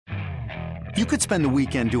You could spend the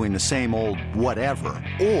weekend doing the same old whatever,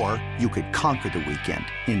 or you could conquer the weekend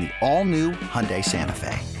in the all-new Hyundai Santa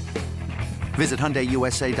Fe. Visit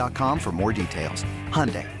HyundaiUSA.com for more details.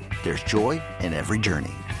 Hyundai, there's joy in every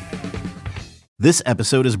journey. This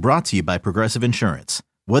episode is brought to you by Progressive Insurance.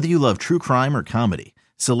 Whether you love true crime or comedy,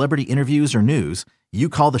 celebrity interviews or news, you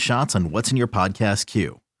call the shots on what's in your podcast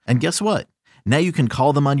queue. And guess what? Now you can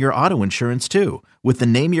call them on your auto insurance too with the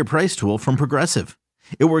Name Your Price tool from Progressive.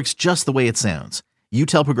 It works just the way it sounds. You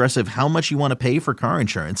tell Progressive how much you want to pay for car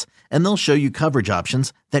insurance, and they'll show you coverage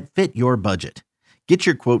options that fit your budget. Get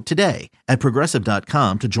your quote today at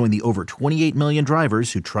Progressive.com to join the over 28 million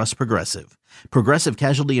drivers who trust Progressive. Progressive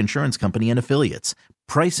Casualty Insurance Company and Affiliates.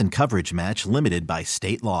 Price and coverage match limited by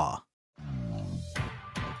state law.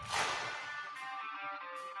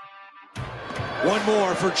 One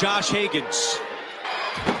more for Josh Higgins.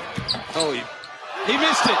 Oh, he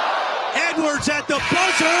missed it. Edwards at the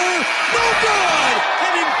buzzer. No good!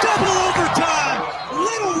 And in double overtime,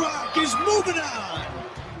 Little Rock is moving on.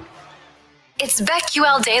 It's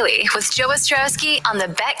BetQL Daily with Joe Ostrowski on the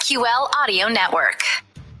BetQL Audio Network.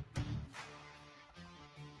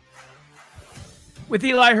 With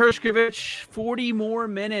Eli Hershkovich, 40 more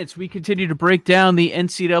minutes. We continue to break down the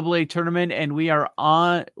NCAA tournament, and we are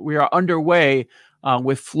underway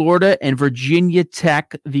with Florida and Virginia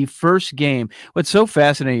Tech, the first game. What's so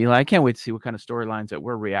fascinating, Eli, I can't wait to see what kind of storylines that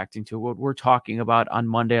we're reacting to, what we're talking about on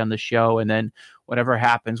Monday on the show, and then whatever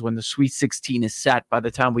happens when the Sweet 16 is set by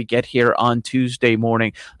the time we get here on Tuesday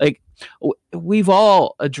morning. Like, we've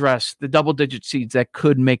all addressed the double-digit seeds that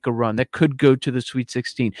could make a run, that could go to the Sweet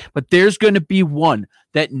 16, but there's going to be one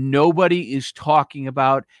that nobody is talking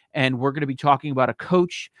about, and we're going to be talking about a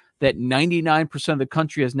coach that 99% of the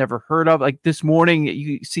country has never heard of. Like this morning,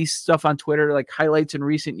 you see stuff on Twitter, like highlights in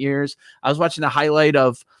recent years. I was watching the highlight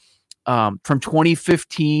of from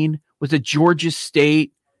 2015 was at Georgia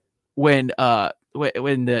State when the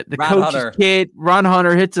coach's kid, Ron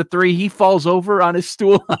Hunter, hits a three. He falls over on his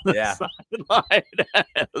stool on the sideline.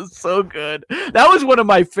 That was so good. That was one of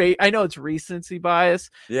my favorite. I know it's recency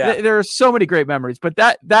bias. Yeah. There are so many great memories, but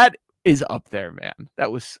that is up there, man.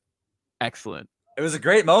 That was excellent. It was a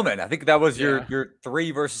great moment. I think that was your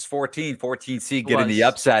 3 versus 14 seed getting the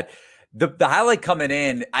upset. The highlight coming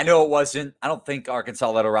in, I know it wasn't. I don't think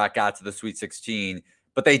Arkansas Little Rock got to the Sweet 16,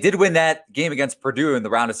 but they did win that game against Purdue in the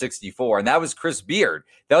round of 64, and that was Chris Beard.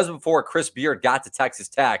 That was before Chris Beard got to Texas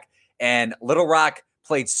Tech, and Little Rock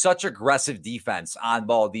played such aggressive defense,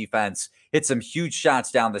 on-ball defense, hit some huge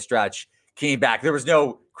shots down the stretch, came back. There was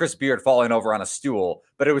no Chris Beard falling over on a stool,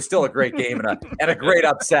 but it was still a great game and a great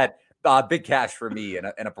upset. Big cash for me in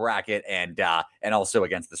a bracket and also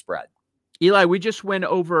against the spread. Eli, we just went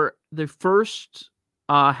over the first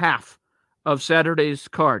half of Saturday's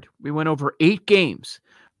card. We went over 8 games.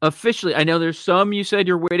 Officially, I know there's some you said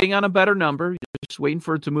you're waiting on a better number. You're just waiting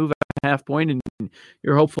for it to move a half point, and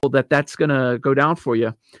you're hopeful that that's going to go down for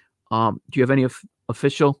you. Do you have any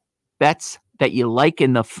official bets that you like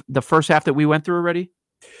in the first half that we went through already?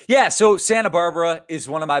 Yeah, so Santa Barbara is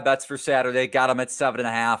one of my bets for Saturday. Got them at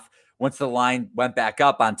 7.5. Once the line went back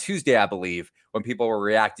up on Tuesday, I believe, when people were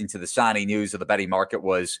reacting to the signing news, or the betting market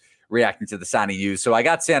was reacting to the signing news. So I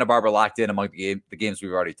got Santa Barbara locked in among the games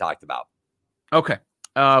we've already talked about. Okay.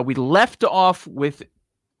 We left off with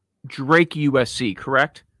Drake USC,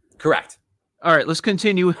 correct? Correct. All right, let's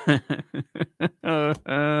continue.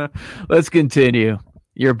 Let's continue.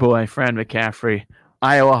 Your boy, Fran McCaffrey,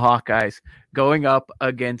 Iowa Hawkeyes, going up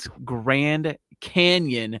against Grand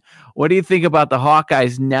Canyon. What do you think about the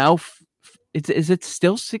Hawkeyes now? Is it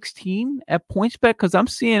still 16 at PointsBet? Because I'm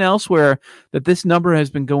seeing elsewhere that this number has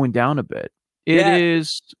been going down a bit. It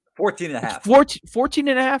is 14.5.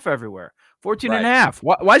 14.5 everywhere.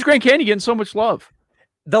 14.5. Why is Grand Canyon getting so much love?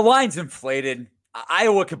 The line's inflated.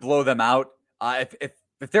 Iowa could blow them out.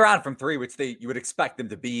 If they're on from 3, which you would expect them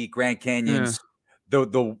to be, Grand Canyon's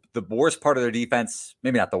the worst part of their defense,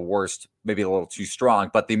 maybe not the worst, maybe a little too strong,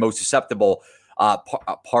 but the most susceptible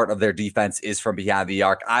part of their defense is from behind the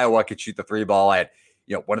arc. Iowa could shoot the 3 ball at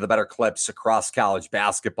one of the better clips across college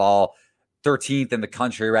basketball. 13th in the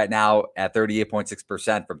country right now at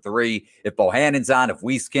 38.6% from 3. If Bohannon's on, if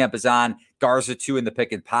Wieskamp is on, Garza 2 in the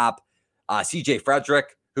pick and pop. CJ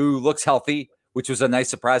Frederick, who looks healthy, which was a nice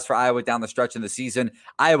surprise for Iowa down the stretch in the season.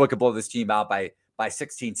 Iowa could blow this team out by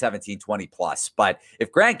 16, 17, 20 plus. But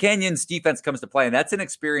if Grand Canyon's defense comes to play, and that's an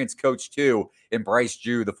experienced coach too, in Bryce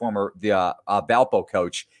Drew, the former Valpo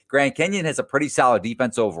coach, Grand Canyon has a pretty solid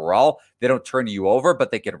defense overall. They don't turn you over,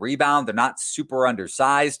 but they can rebound. They're not super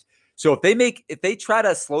undersized. So if they try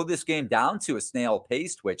to slow this game down to a snail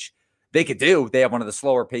pace, which they could do, they have one of the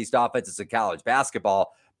slower paced offenses in college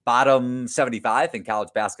basketball. bottom 75 in college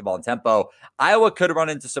basketball and tempo. Iowa could run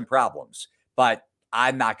into some problems, but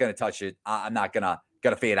I'm not going to touch it. I'm not going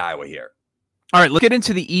to fade Iowa here. All right, let's get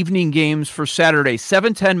into the evening games for Saturday.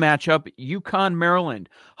 7-10 matchup, UConn, Maryland.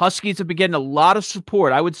 Huskies have been getting a lot of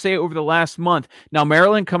support, I would say, over the last month. Now,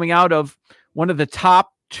 Maryland coming out of one of the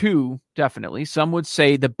top two, definitely. Some would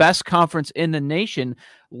say the best conference in the nation.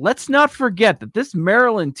 Let's not forget that this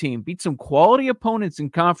Maryland team beat some quality opponents in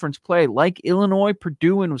conference play, like Illinois,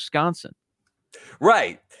 Purdue, and Wisconsin.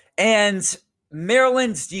 Right. And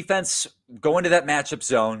Maryland's defense going to that matchup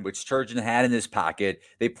zone, which Turgeon had in his pocket,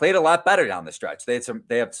 they played a lot better down the stretch. They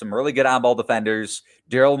have some really good on-ball defenders.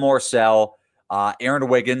 Daryl Morcell, Aaron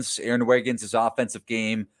Wiggins. Aaron Wiggins' offensive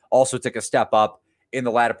game also took a step up in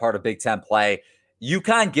the latter part of Big Ten play.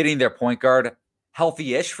 UConn getting their point guard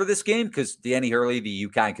healthy-ish for this game because Danny Hurley, the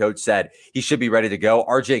UConn coach, said he should be ready to go.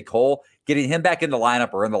 RJ Cole, getting him back in the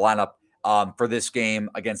lineup for this game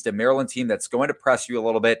against a Maryland team that's going to press you a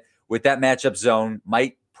little bit with that matchup zone,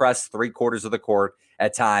 might press 3/4 of the court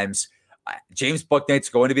at times. James Bouknight's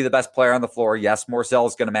going to be the best player on the floor. Yes, Morcell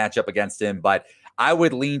is going to match up against him, but I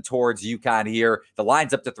would lean towards UConn here. The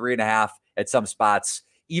line's up to 3.5 at some spots,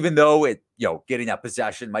 even though getting that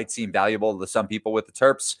possession might seem valuable to some people with the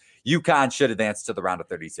Terps. UConn should advance to the round of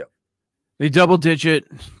 32. The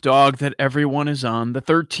double-digit dog that everyone is on, the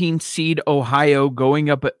 13 seed Ohio going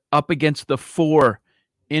up against the 4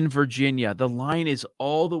 in Virginia. The line is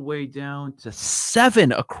all the way down to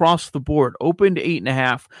 7 across the board. Opened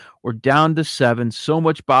 8.5. We're down to 7. So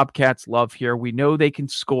much Bobcats love here. We know they can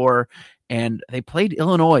score, and they played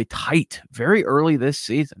Illinois tight very early this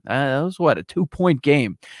season. That was a 2-point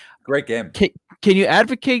game. Great game. Can you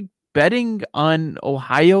advocate betting on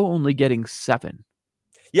Ohio only getting 7?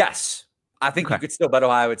 Yes. I think you could still bet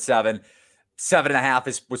Ohio at 7.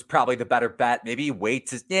 7.5 was probably the better bet. Maybe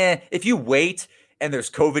wait if you wait. And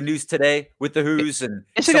there's COVID news today with the Who's. And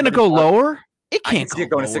is it going to go lower? It can't. I can see it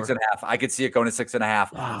going to 6.5. I could see it going to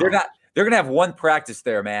 6.5. Wow. They're going to have one practice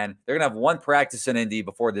there, man. They're going to have one practice in Indy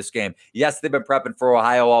before this game. Yes, they've been prepping for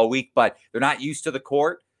Ohio all week, but they're not used to the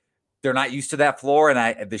court. They're not used to that floor.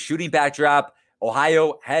 And the shooting backdrop,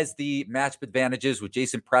 Ohio has the matchup advantages with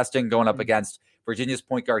Jason Preston going up against Virginia's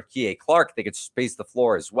point guard, Kihei Clark. They could space the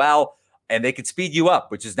floor as well, and they could speed you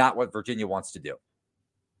up, which is not what Virginia wants to do.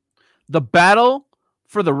 The battle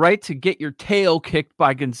for the right to get your tail kicked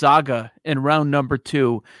by Gonzaga in round number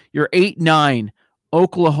 2. You're 8-9,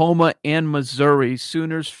 Oklahoma and Missouri.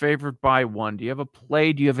 Sooners favored by 1. Do you have a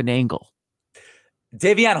play? Do you have an angle?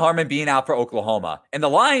 Davion Harmon being out for Oklahoma. And the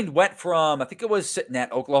line went from, I think it was sitting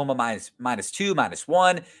at Oklahoma -2,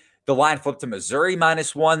 -1. The line flipped to Missouri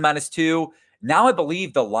 -1, -2. Now I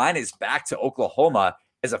believe the line is back to Oklahoma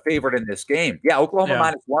as a favorite in this game. Yeah,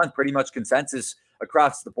 Oklahoma -1, pretty much consensus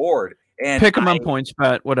across the board. And pick them on points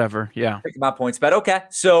bet, whatever. Yeah. Pick them on points bet. Okay.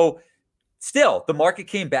 So still, the market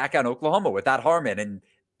came back on Oklahoma without Harmon, and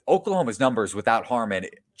Oklahoma's numbers without Harmon,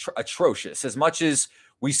 atrocious. As much as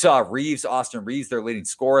we saw Austin Reeves, their leading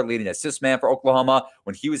scorer, leading assist man for Oklahoma,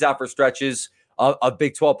 when he was out for stretches of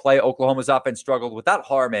Big 12 play, Oklahoma's offense struggled. Without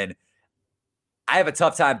Harmon, I have a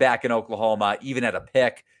tough time back in Oklahoma, even at a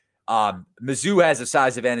pick. Mizzou has a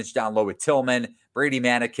size advantage down low with Tillman. Brady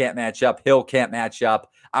Manek can't match up. Hill can't match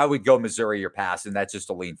up. I would go Missouri or pass, and that's just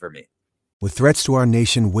a lean for me. With threats to our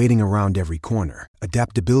nation waiting around every corner,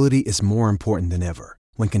 adaptability is more important than ever.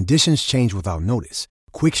 When conditions change without notice,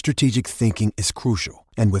 quick strategic thinking is crucial.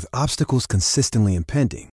 And with obstacles consistently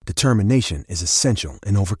impending, determination is essential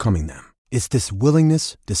in overcoming them. It's this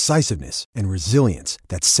willingness, decisiveness, and resilience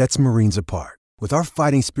that sets Marines apart. With our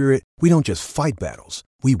fighting spirit, we don't just fight battles,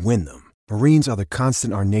 we win them. Marines are the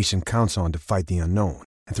constant our nation counts on to fight the unknown.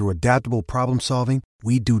 And through adaptable problem solving,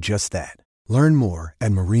 we do just that. Learn more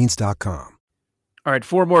at marines.com. All right,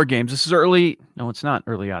 4 more games. This is early. No, it's not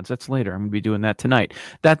early odds. That's later. I'm going to be doing that tonight.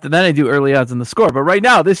 Then I do early odds on the score. But right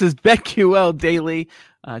now, this is BetQL Daily.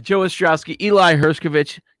 Joe Ostrowski, Eli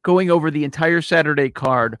Herskovich going over the entire Saturday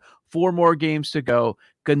card. 4 more games to go.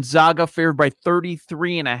 Gonzaga favored by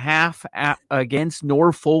 33.5 against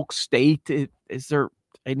Norfolk State. Is there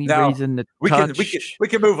any reason to we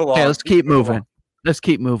can move along? Okay, let's keep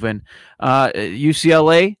moving.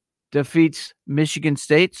 UCLA defeats Michigan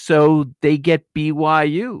State, so they get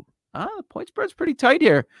BYU. The point spread's pretty tight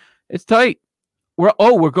here. It's tight.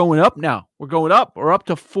 We're going up now. We're going up. We're up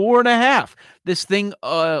to 4.5. This thing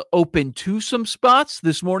opened to some spots.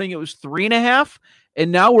 This morning it was 3.5,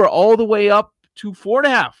 and now we're all the way up to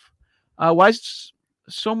 4.5. Why is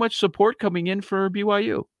so much support coming in for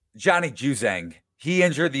BYU? Johnny Juzang. He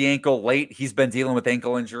injured the ankle late. He's been dealing with an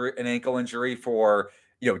ankle injury for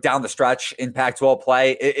down the stretch in Pac-12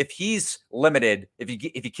 play. If he's limited, if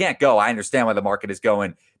you can't go, I understand why the market is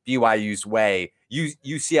going BYU's way.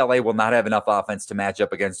 UCLA will not have enough offense to match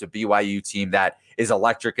up against a BYU team that is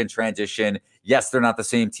electric in transition. Yes, they're not the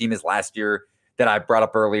same team as last year that I brought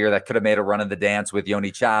up earlier that could have made a run in the dance with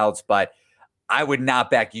Yoni Childs, but I would not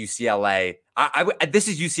back UCLA. This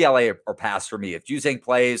is UCLA or pass for me. If Juzang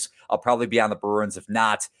plays, I'll probably be on the Bruins. If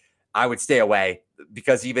not, I would stay away,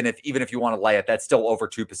 because even if you want to lay it, that's still over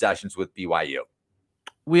 2 possessions with BYU.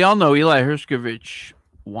 We all know Eli Hershkovich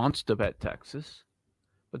wants to bet Texas,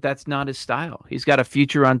 but that's not his style. He's got a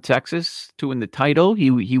future on Texas to win the title.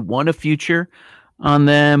 He won a future on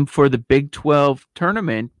them for the Big 12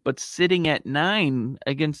 tournament, but sitting at 9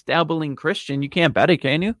 against Abilene Christian, you can't bet it,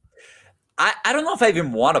 can you? I don't know if I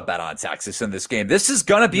even want to bet on Texas in this game. This is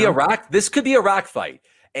going to be a rock. This could be a rock fight.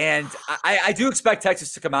 And I do expect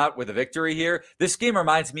Texas to come out with a victory here. This game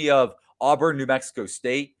reminds me of Auburn, New Mexico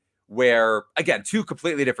State, where, again, 2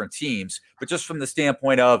 completely different teams, but just from the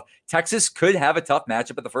standpoint of Texas could have a tough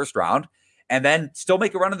matchup at the first round and then still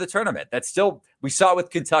make a run of the tournament. We saw it with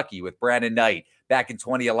Kentucky, with Brandon Knight back in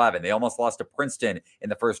 2011. They almost lost to Princeton in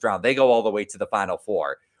the first round. They go all the way to the Final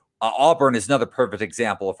Four. Auburn is another perfect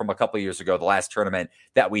example from a couple of years ago, the last tournament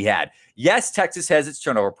that we had. Yes, Texas has its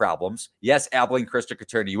turnover problems. Yes, Abilene Christian could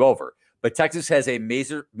turn you over, but Texas has a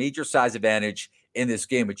major size advantage in this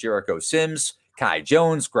game with Jericho Sims, Kai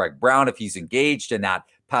Jones, Greg Brown, if he's engaged and not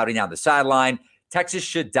pouting on the sideline. Texas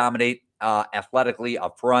should dominate athletically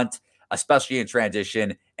up front, especially in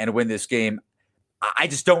transition, and win this game. I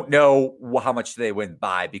just don't know how much they win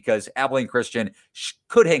by, because Abilene Christian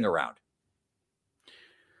could hang around.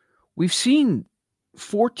 We've seen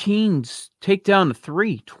 14s take down a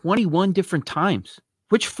 3 21 different times.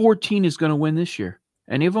 Which 14 is going to win this year?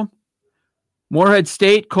 Any of them? Morehead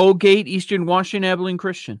State, Colgate, Eastern Washington, Abilene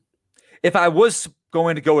Christian. If I was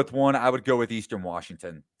going to go with one, I would go with Eastern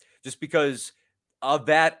Washington, just because of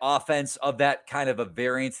that offense, of that kind of a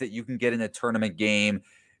variance that you can get in a tournament game.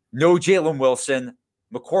 No Jalen Wilson.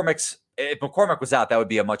 If McCormick was out, that would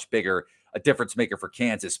be a much bigger a difference maker for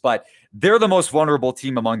Kansas, but they're the most vulnerable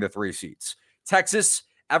team among the 3 seeds. Texas,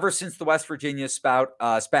 ever since the West Virginia spat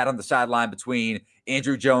on the sideline between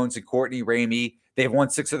Andrew Jones and Courtney Ramey, they've won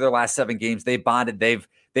 6 of their last 7 games. They've bonded.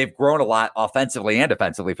 They've grown a lot offensively and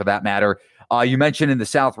defensively, for that matter. You mentioned in the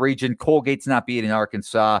South region, Colgate's not beating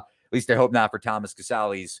Arkansas. At least I hope not for Thomas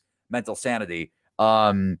Casale's mental sanity.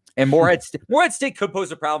 And Morehead State could pose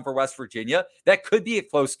a problem for West Virginia. That could be a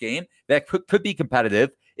close game. That could be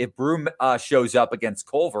competitive if Broome shows up against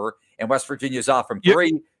Culver and West Virginia's off from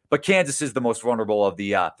 3. But Kansas is the most vulnerable of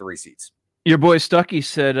the 3 seeds. Your boy Stuckey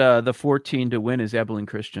said the 14 to win is Abilene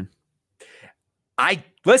Christian.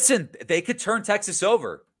 Listen, they could turn Texas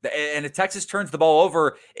over. And if Texas turns the ball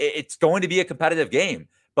over, it's going to be a competitive game.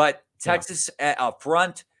 But Texas up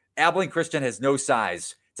front, Abilene Christian has no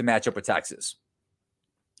size to match up with Texas.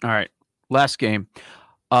 All right, last game.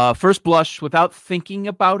 First blush, without thinking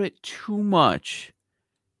about it too much,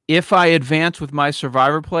 if I advance with my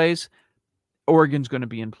survivor plays, Oregon's going to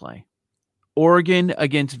be in play. Oregon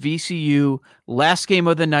against VCU, last game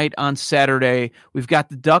of the night on Saturday. We've got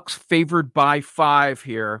the Ducks favored by 5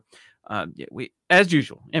 here. We, as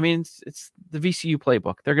usual, I mean, it's the VCU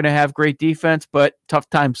playbook. They're going to have great defense, but tough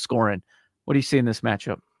time scoring. What do you see in this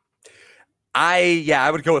matchup? I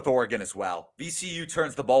would go with Oregon as well. VCU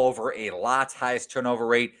turns the ball over a lot, highest turnover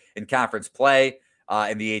rate in conference play.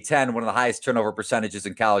 In the A-10, one of the highest turnover percentages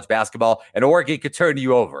in college basketball, and Oregon could turn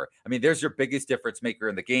you over. I mean, there's your biggest difference maker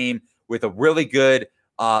in the game, with a really good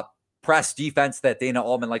press defense that Dana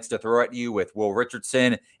Altman likes to throw at you with Will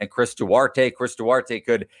Richardson and Chris Duarte. Chris Duarte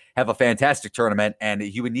could have a fantastic tournament, and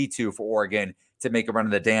he would need to for Oregon to make a run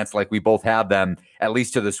of the dance like we both have them, at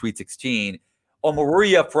least to the Sweet 16.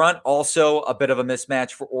 Omoruyi up front, also a bit of a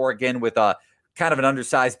mismatch for Oregon with a kind of an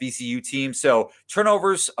undersized VCU team. So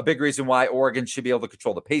turnovers, a big reason why Oregon should be able to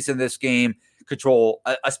control the pace in this game,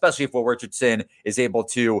 especially if Will Richardson is able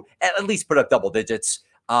to at least put up double digits.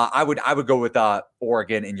 I would go with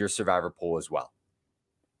Oregon in your survivor pool as well.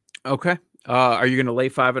 Okay. Are you going to lay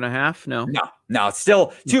 5.5? No, it's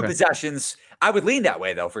still 2 possessions. I would lean that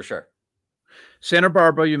way though, for sure. Santa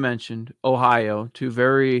Barbara, you mentioned Ohio, 2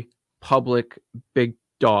 very public big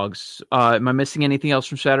dogs. Am I missing anything else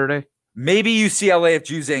from Saturday? Maybe UCLA if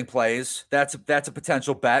Juzang plays. That's a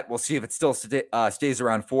potential bet. We'll see if it still stays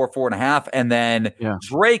around 4.5. And then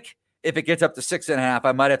Drake, if it gets up to 6.5,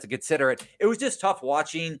 I might have to consider it. It was just tough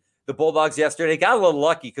watching the Bulldogs yesterday. Got a little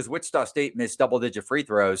lucky because Wichita State missed double-digit free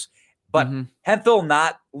throws. But Hemphill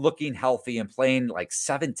not looking healthy and playing like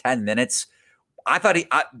 7-10 minutes. I thought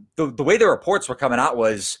the way the reports were coming out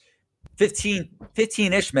was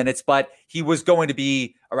 15-ish minutes, but he was going to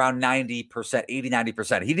be around 90%,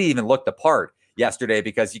 80-90%. He didn't even look the part yesterday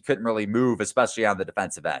because he couldn't really move, especially on the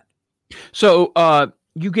defensive end. So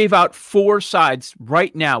you gave out 4 sides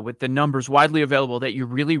right now with the numbers widely available that you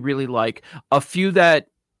really, really like. A few that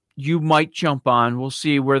you might jump on. We'll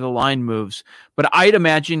see where the line moves. But I'd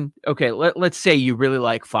imagine, okay, let's say you really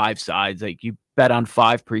like 5 sides, like you bet on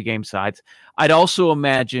 5 pregame sides. I'd also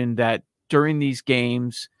imagine that during these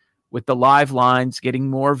games, with the live lines getting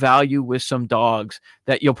more value with some dogs,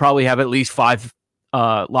 that you'll probably have at least 5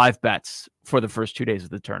 live bets for the first 2 days of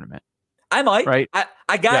the tournament. I might. Right?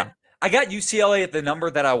 I got UCLA at the number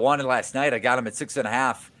that I wanted last night. I got them at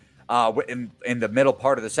 6.5 in the middle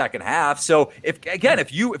part of the second half. So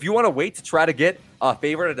if you want to wait to try to get a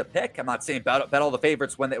favorite at a pick, I'm not saying bet all the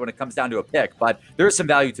favorites when it comes down to a pick, but there's some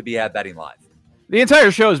value to be had betting live. The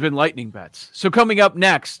entire show has been lightning bets. So coming up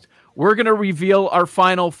next, we're going to reveal our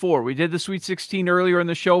Final Four. We did the Sweet 16 earlier in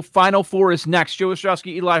the show. Final Four is next. Joe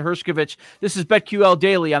Ostrowski, Eli Hershkovich. This is BetQL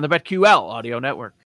Daily on the BetQL Audio Network.